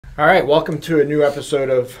All right, welcome to a new episode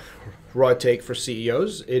of Raw Take for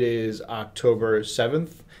CEOs. It is October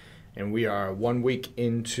 7th, and we are 1 week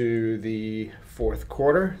into the fourth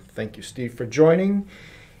quarter. Thank you, Steve, for joining,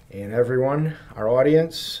 and everyone, our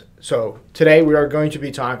audience. So today we are going to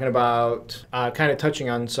be talking about kind of touching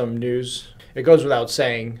on some news. It goes without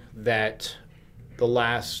saying that the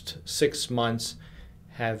last 6 months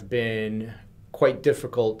have been quite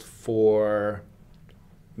difficult for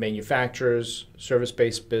manufacturers,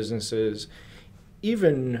 service-based businesses,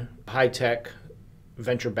 even high-tech,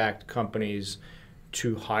 venture-backed companies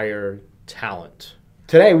to hire talent.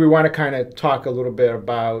 Today, we want to kind of talk a little bit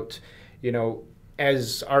about,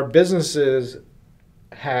 as our businesses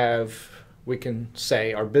we can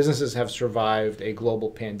say our businesses have survived a global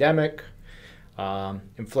pandemic,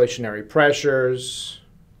 inflationary pressures,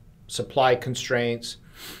 supply constraints.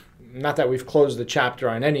 Not that we've closed the chapter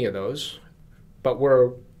on any of those, but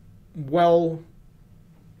we're well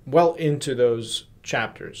into those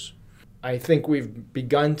chapters. I think we've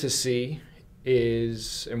begun to see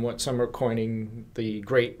is, in what some are coining, the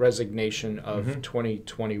Great Resignation of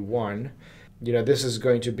 2021. This is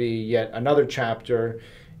going to be yet another chapter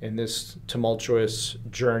in this tumultuous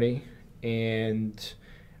journey, and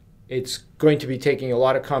it's going to be taking a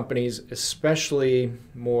lot of companies, especially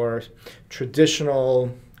more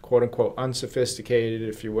traditional, quote-unquote unsophisticated,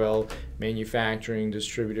 if you will, manufacturing,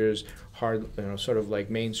 distributors, hard, sort of like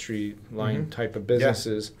Main Street line type of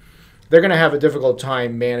businesses. Yeah. They're going to have a difficult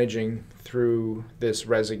time managing through this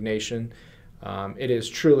resignation. It is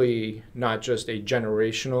truly not just a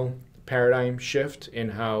generational paradigm shift in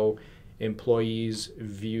how employees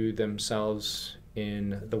view themselves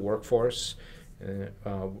in the workforce,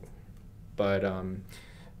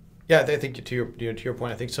 Yeah, I think to your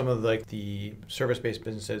point, I think some of the service-based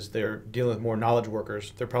businesses, they're dealing with more knowledge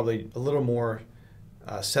workers. They're probably a little more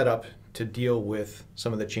set up to deal with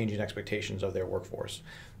some of the changing expectations of their workforce.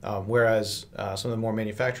 Whereas some of the more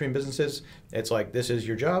manufacturing businesses, it's like, this is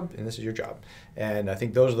your job and this is your job. And I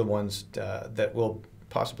think those are the ones that will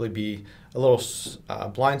possibly be a little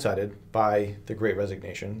blindsided by the Great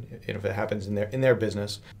Resignation, if it happens in their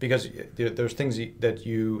business, because there's things that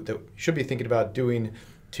you should be thinking about doing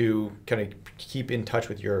to kind of keep in touch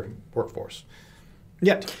with your workforce.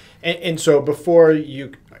 Yeah, and so before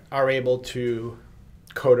you are able to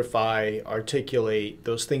codify, articulate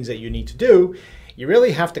those things that you need to do, you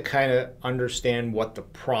really have to kind of understand what the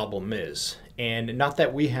problem is. And not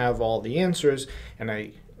that we have all the answers,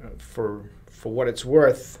 and for what it's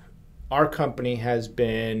worth, our company has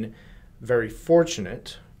been very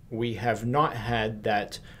fortunate. We have not had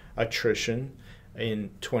that attrition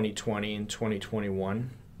in 2020 and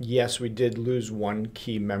 2021. Yes, we did lose one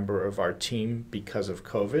key member of our team because of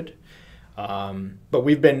COVID. But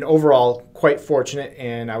we've been overall quite fortunate,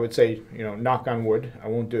 and I would say, knock on wood. I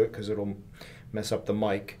won't do it because it'll mess up the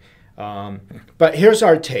mic. But here's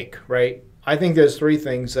our take, right? I think there's three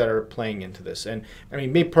things that are playing into this. And I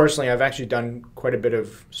mean, me personally, I've actually done quite a bit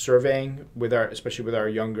of surveying especially with our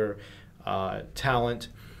younger talent.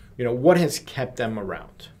 What has kept them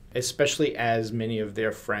around, especially as many of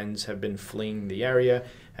their friends have been fleeing the area,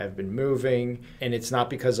 have been moving, and it's not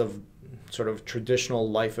because of sort of traditional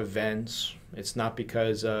life events. It's not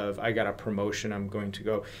because of, I got a promotion, I'm going to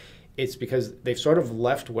go. It's because they've sort of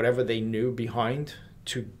left whatever they knew behind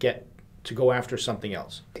to go after something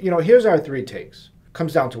else. Here's our three takes.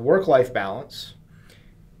 Comes down to work-life balance,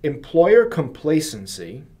 employer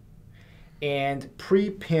complacency, and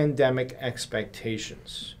pre-pandemic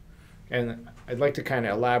expectations. And I'd like to kind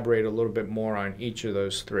of elaborate a little bit more on each of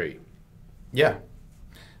those three. Yeah.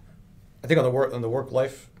 I think on the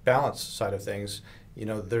work-life balance side of things,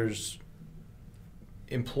 there's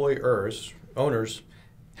owners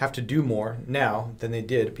have to do more now than they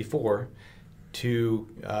did before to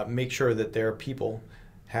make sure that their people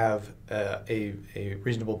have a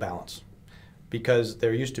reasonable balance. Because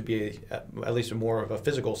there used to be at least more of a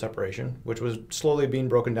physical separation, which was slowly being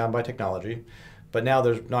broken down by technology. But now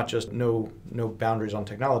there's not just no boundaries on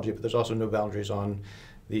technology, but there's also no boundaries on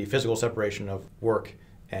the physical separation of work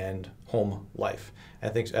and home life. I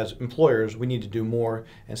think as employers, we need to do more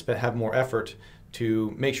and have more effort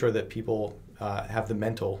to make sure that people have the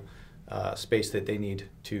mental space that they need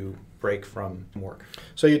to break from work.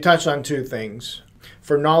 So you touched on two things.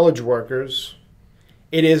 For knowledge workers,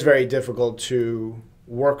 it is very difficult to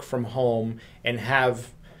work from home and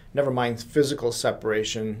have, never mind physical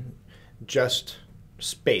separation, just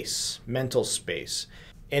space, mental space.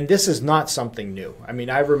 And this is not something new. I mean,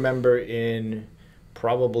 I remember in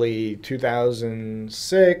probably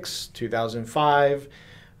 2006, 2005,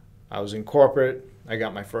 I was in corporate. I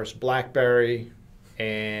got my first BlackBerry,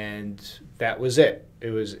 and that was it. It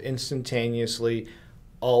was instantaneously,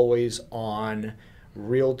 always on,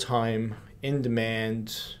 real time, in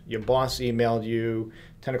demand. Your boss emailed you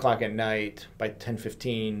 10 o'clock at night. By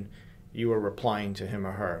 10:15, you were replying to him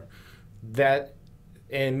or her. That,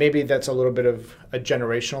 and maybe that's a little bit of a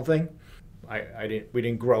generational thing. We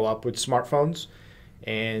didn't grow up with smartphones,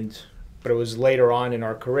 but it was later on in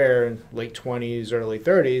our career, in late 20s, early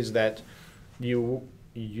 30s, that you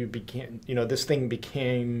became, this thing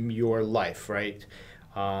became your life, right?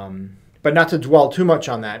 But not to dwell too much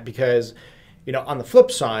on that, because, on the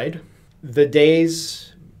flip side, the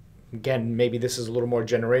days, again, maybe this is a little more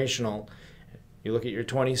generational. You look at your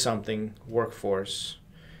 20-something workforce,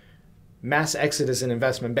 mass exodus in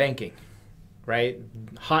investment banking, right?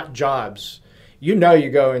 Hot jobs. You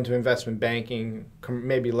go into investment banking,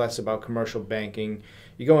 maybe less about commercial banking.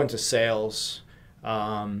 You go into sales.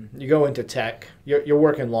 You go into tech. You're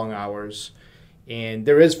working long hours. And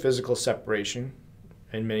there is physical separation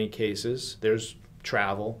in many cases. There's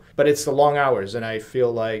travel. But it's the long hours. And I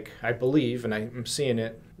believe, and I'm seeing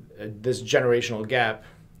it, this generational gap,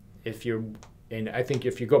 and I think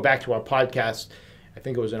if you go back to our podcast, I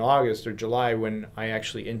think it was in August or July when I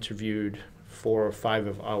actually interviewed 4 or 5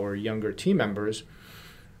 of our younger team members,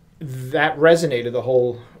 that resonated, the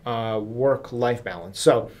whole work-life balance.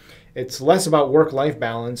 So it's less about work-life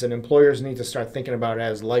balance, and employers need to start thinking about it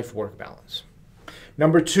as life-work balance.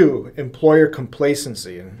 Number 2, employer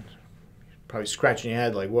complacency. And you're probably scratching your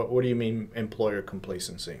head like, what do you mean employer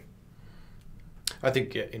complacency? I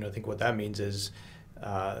think what that means is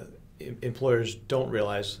employers don't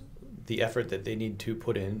realize the effort that they need to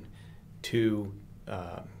put in to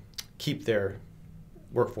keep their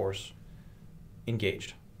workforce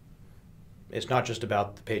engaged. It's not just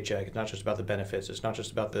about the paycheck. It's not just about the benefits. It's not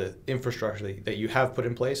just about the infrastructure that you have put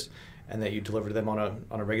in place and that you deliver to them on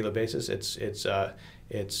a regular basis. It's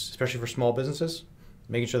especially for small businesses,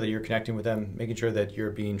 making sure that you're connecting with them, making sure that you're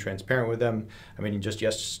being transparent with them. I mean, just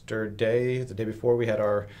yesterday, the day before, we had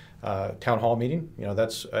our town hall meeting.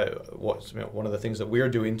 That's one of the things that we're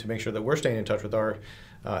doing to make sure that we're staying in touch with our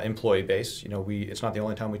employee base. It's not the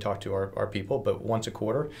only time we talk to our people, but once a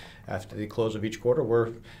quarter, after the close of each quarter,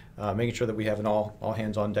 we're making sure that we have an all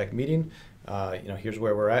hands on deck meeting. Here's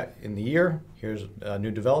where we're at in the year. Here's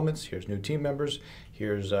new developments. Here's new team members.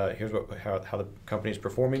 Here's how the company is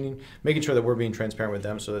performing. Making sure that we're being transparent with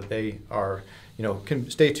them so that they are, can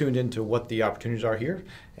stay tuned into what the opportunities are here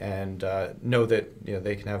and know that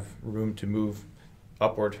they can have room to move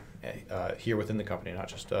upward here within the company, not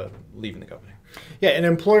just leaving the company. Yeah, and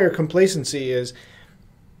employer complacency is,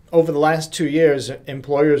 over the last 2 years,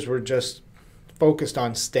 employers were just focused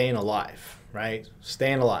on staying alive, right?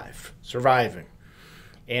 Staying alive, surviving.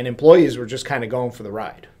 And employees were just kind of going for the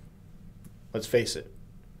ride. Let's face it.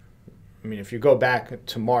 I mean, if you go back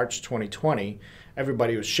to March 2020,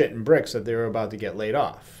 everybody was shitting bricks that they were about to get laid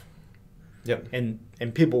off. Yep. And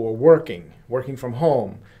people were working from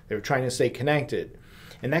home. They were trying to stay connected.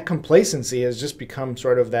 And that complacency has just become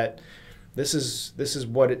sort of that, this is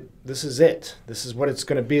it. This is what it's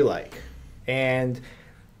going to be like. And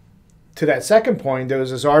to that second point, there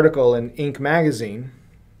was this article in Inc. magazine,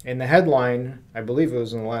 and the headline, I believe it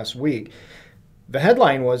was in the last week, the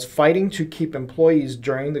headline was "Fighting to Keep Employees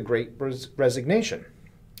During the Great Resignation."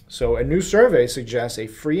 So a new survey suggests a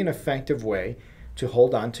free and effective way to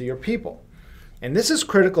hold on to your people. And this is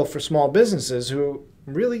critical for small businesses who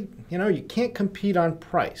really, you can't compete on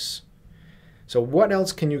price. So what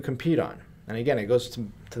else can you compete on? And again, it goes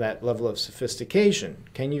to that level of sophistication.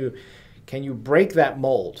 Can you break that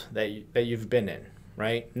mold that you've been in,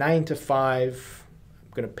 right? 9 to 5,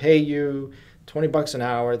 I'm going to pay you $20 an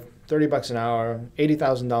hour, $30 an hour,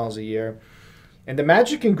 $80,000 a year. And the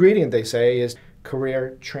magic ingredient, they say, is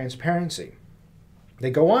career transparency. They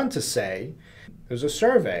go on to say, there's a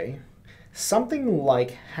survey, something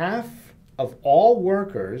like half of all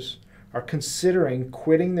workers are considering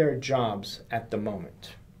quitting their jobs at the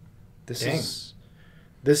moment. This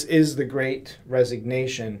is the Great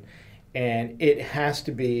Resignation, and it has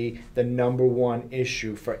to be the number one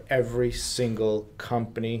issue for every single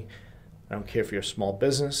company. I don't care if you're a small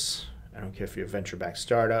business, I don't care if you're a venture-backed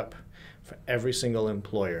startup, for every single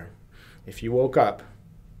employer. If you woke up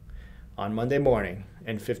on Monday morning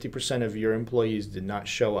and 50% of your employees did not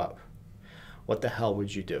show up, what the hell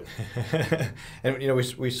would you do? And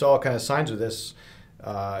we saw kind of signs of this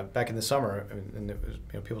back in the summer, and it was,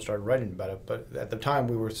 people started writing about it. But at the time,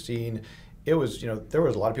 we were seeing it was there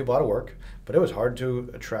was a lot of people out of work, but it was hard to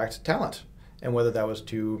attract talent. And whether that was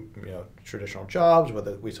to traditional jobs,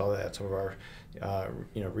 whether we saw that at some of our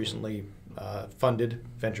recently funded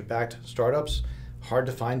venture-backed startups, hard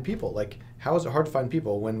to find people. Like, how is it hard to find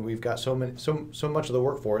people when we've got so much of the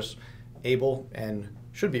workforce able and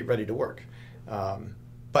should be ready to work?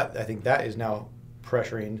 But I think that is now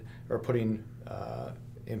pressuring or putting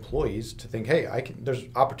employees to think, hey, there's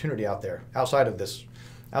opportunity out there outside of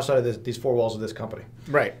these four walls of this company.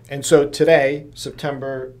 Right. And so today,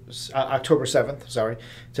 October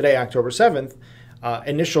 7th,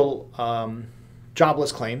 initial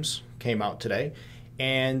jobless claims came out today.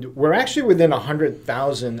 And we're actually within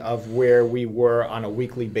 100,000 of where we were on a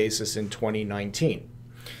weekly basis in 2019.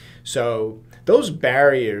 So those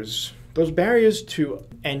barriers to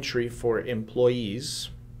entry for employees,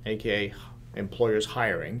 aka employers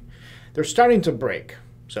hiring, they're starting to break.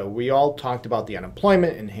 So we all talked about the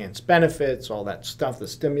unemployment, enhanced benefits, all that stuff, the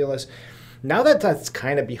stimulus. Now that that's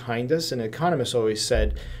kind of behind us, and economists always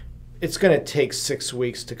said it's going to take 6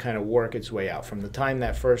 weeks to kind of work its way out. From the time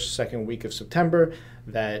that second week of September,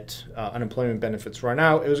 that unemployment benefits run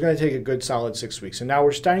out, it was going to take a good solid 6 weeks. And now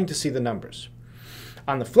we're starting to see the numbers.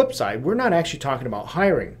 On the flip side, we're not actually talking about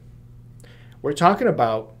hiring. We're talking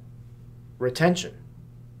about retention.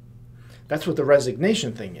 That's what the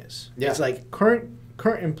resignation thing is. Yeah. It's like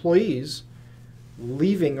current employees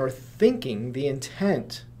leaving or thinking the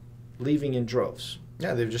intent leaving in droves.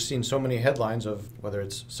 Yeah, they've just seen so many headlines of whether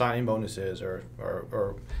it's signing bonuses or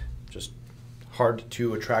just hard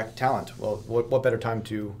to attract talent. Well, what better time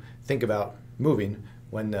to think about moving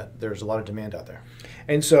when there's a lot of demand out there?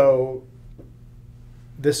 And so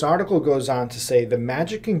this article goes on to say the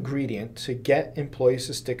magic ingredient to get employees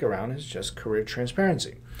to stick around is just career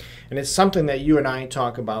transparency. And it's something that you and I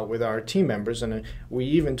talk about with our team members, and we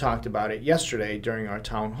even talked about it yesterday during our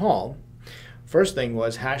town hall. First thing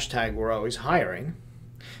was hashtag we're always hiring.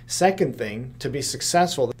 Second thing, to be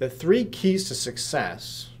successful, the 3 keys to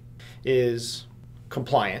success is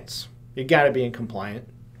compliance. You got to be in compliant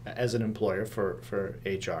as an employer for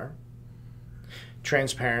HR.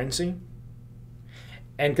 Transparency.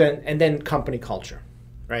 And then company culture,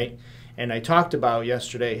 right? And I talked about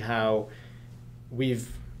yesterday how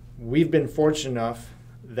we've been fortunate enough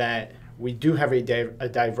that we do have a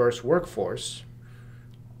diverse workforce,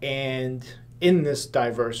 and in this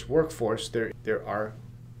diverse workforce, there are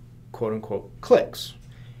quote-unquote cliques,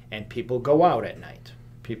 and people go out at night.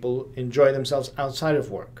 People enjoy themselves outside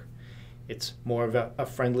of work. It's more of a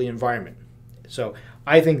friendly environment. So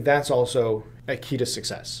I think that's also a key to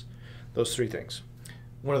success, those 3 things.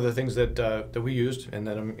 One of the things that we used and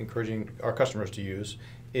that I'm encouraging our customers to use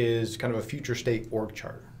is kind of a future state org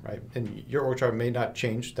chart, right? And your org chart may not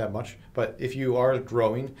change that much, but if you are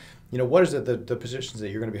growing, what is the positions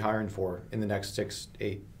that you're going to be hiring for in the next 6,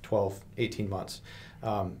 8, 12, 18 months?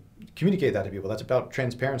 Communicate that to people. That's about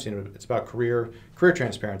transparency, and it's about career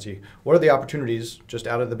transparency. What are the opportunities just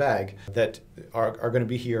out of the bag that are going to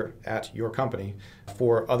be here at your company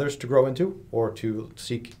for others to grow into or to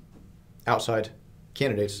seek outside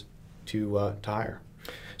candidates to hire?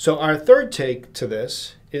 So our third take to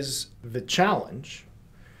this is the challenge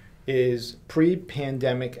is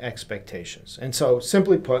pre-pandemic expectations. And so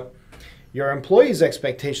simply put, your employees'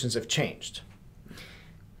 expectations have changed.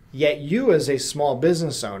 Yet you as a small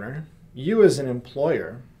business owner, you as an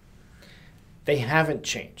employer, they haven't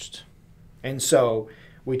changed. And so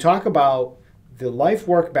we talk about the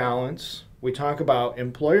life-work balance, we talk about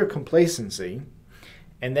employer complacency,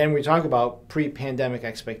 and then we talk about pre-pandemic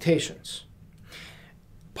expectations.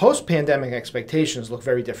 Post-pandemic expectations look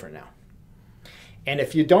very different now. And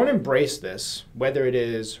if you don't embrace this, whether it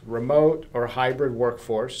is remote or hybrid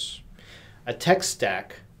workforce, a tech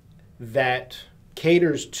stack that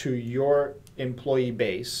caters to your employee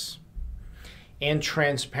base, and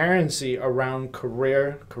transparency around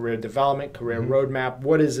career development, career roadmap.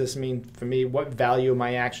 What does this mean for me? What value am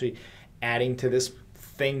I actually adding to this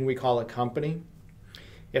thing we call a company?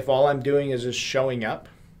 If all I'm doing is just showing up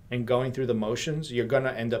and going through the motions, you're going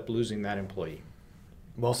to end up losing that employee.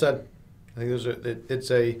 Well said. I think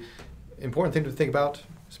it's a important thing to think about,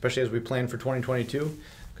 especially as we plan for 2022.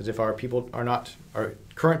 Because if our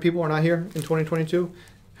current people are not here in 2022,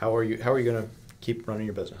 how are you going to keep running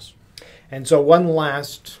your business? And so one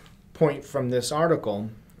last point from this article,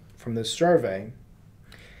 from this survey,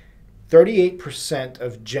 38%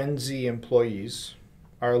 of Gen Z employees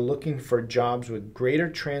are looking for jobs with greater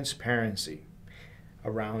transparency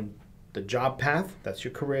around the job path, that's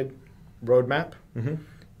your career roadmap,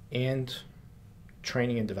 and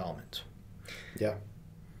training and development. Yeah.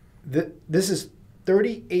 This is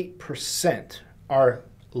 38% are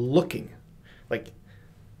looking, like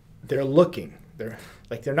they're looking.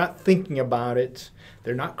 They're not thinking about it.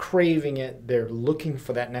 They're not craving it. They're looking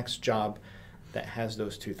for that next job that has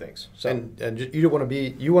those two things. So and you want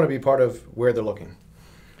to be part of where they're looking.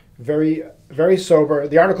 very, very sober.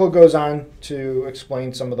 The article goes on to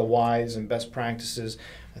explain some of the whys and best practices.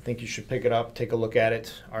 I think you should pick it up, take a look at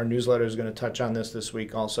it. Our newsletter is going to touch on this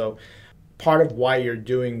week also. Part of why you're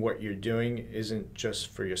doing what you're doing isn't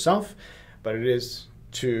just for yourself, but it is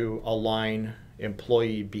to align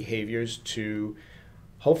employee behaviors to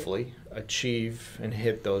hopefully achieve and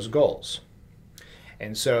hit those goals.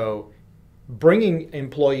 And so bringing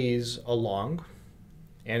employees along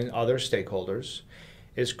and other stakeholders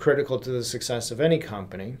is critical to the success of any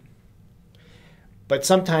company. But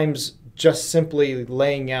sometimes just simply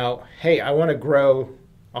laying out, hey, I want to grow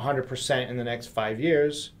 100% in the next 5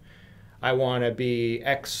 years. I want to be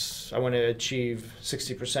X, I want to achieve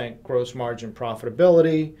 60% gross margin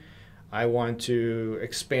profitability. I want to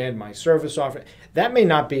expand my service offering. That may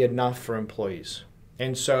not be enough for employees.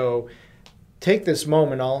 And so take this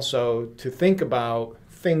moment also to think about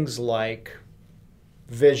things like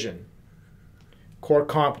vision, core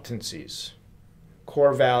competencies,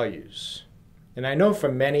 core values. And I know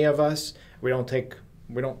for many of us, we don't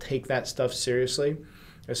take that stuff seriously,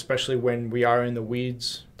 especially when we are in the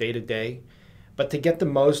weeds day to day. But to get the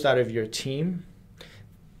most out of your team,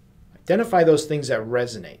 identify those things that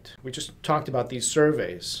resonate. We just talked about these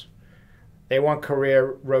surveys. They want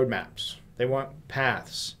career roadmaps. They want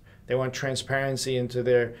paths. They want transparency into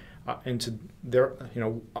their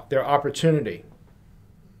opportunity.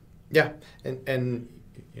 Yeah, and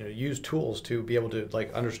use tools to be able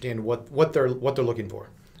to understand what they're looking for.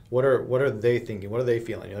 What are they thinking? What are they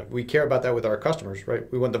feeling? We care about that with our customers,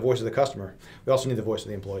 right? We want the voice of the customer. We also need the voice of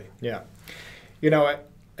the employee. Yeah.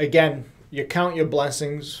 Again, you count your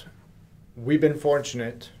blessings. We've been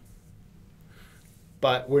fortunate,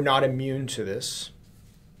 but we're not immune to this.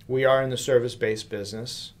 We are in the service-based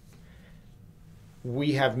business.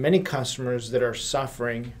 We have many customers that are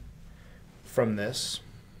suffering from this.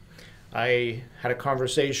 I had a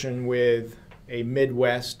conversation with a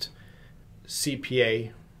Midwest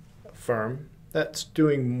CPA firm that's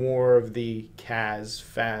doing more of the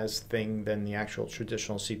FAS thing than the actual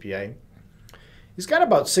traditional CPA. He's got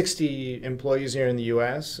about 60 employees here in the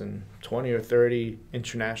US and 20 or 30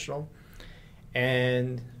 international.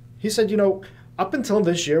 And he said, up until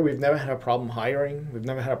this year, we've never had a problem hiring. We've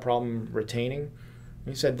never had a problem retaining.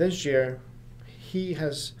 And he said this year, he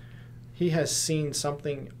has seen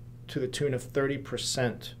something to the tune of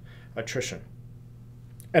 30% attrition.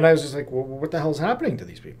 And I was just like, well, what the hell is happening to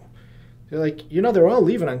these people? They're like, they're all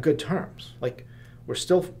leaving on good terms. We're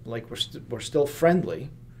still friendly.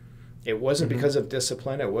 It wasn't because of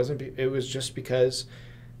discipline. It was just because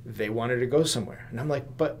they wanted to go somewhere. And I'm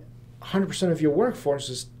like, but 100% of your workforce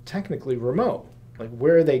is technically remote.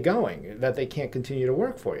 Where are they going that they can't continue to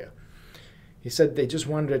work for you? He said they just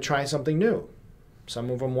wanted to try something new. Some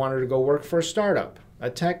of them wanted to go work for a startup, a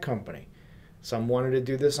tech company. Some wanted to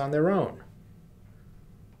do this on their own.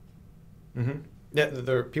 Yeah,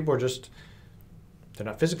 people are they're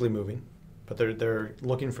not physically moving, but they're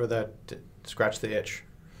looking for that to scratch the itch.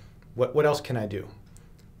 What else can I do?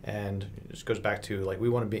 And it just goes back to we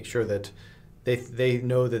want to make sure that they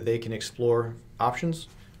know that they can explore options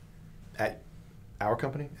at our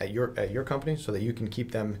company, at your company, so that you can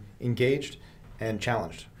keep them engaged and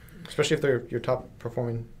challenged, especially if they're your top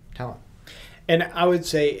performing talent. And I would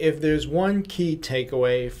say if there's one key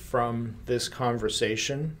takeaway from this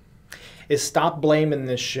conversation is stop blaming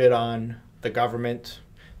this shit on the government,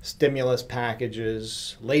 stimulus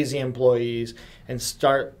packages, lazy employees, and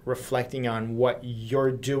start reflecting on what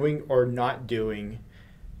you're doing or not doing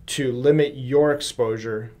to limit your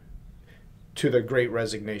exposure to the Great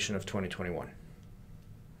Resignation of 2021.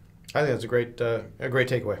 I think that's a great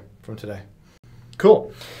takeaway from today.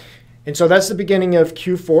 Cool. And so that's the beginning of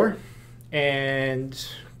Q4. And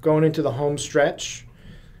going into the home stretch,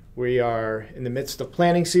 we are in the midst of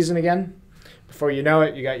planning season again. Before you know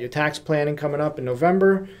it, you got your tax planning coming up in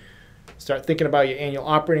November. Start thinking about your annual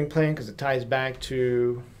operating plan because it ties back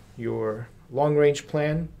to your long-range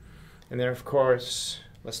plan. And then, of course,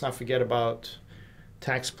 let's not forget about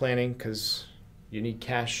tax planning because you need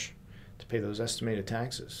cash to pay those estimated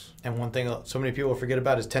taxes. And one thing so many people forget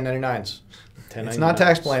about is 1099s. It's not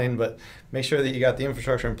tax planning, but make sure that you got the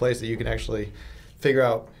infrastructure in place that you can actually figure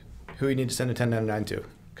out who you need to send a 1099 to.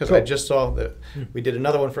 Because cool. I just saw that we did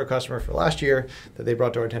another one for a customer for last year that they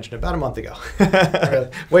brought to our attention about a month ago. Really?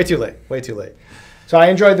 Way too late. So I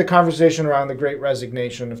enjoyed the conversation around the Great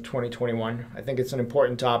Resignation of 2021. I think it's an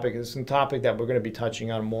important topic. It's a topic that we're going to be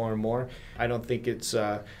touching on more and more. I don't think it's.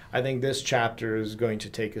 I think this chapter is going to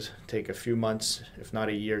take a few months, if not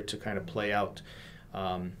a year, to kind of play out.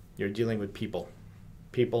 You're dealing with people,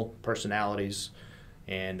 people, personalities,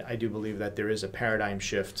 and I do believe that there is a paradigm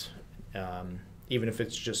shift, even if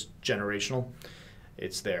it's just generational.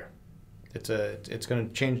 It's there. It's going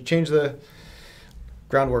to change the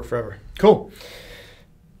groundwork forever. Cool.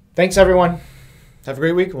 Thanks, everyone. Have a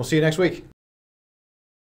great week, and we'll see you next week.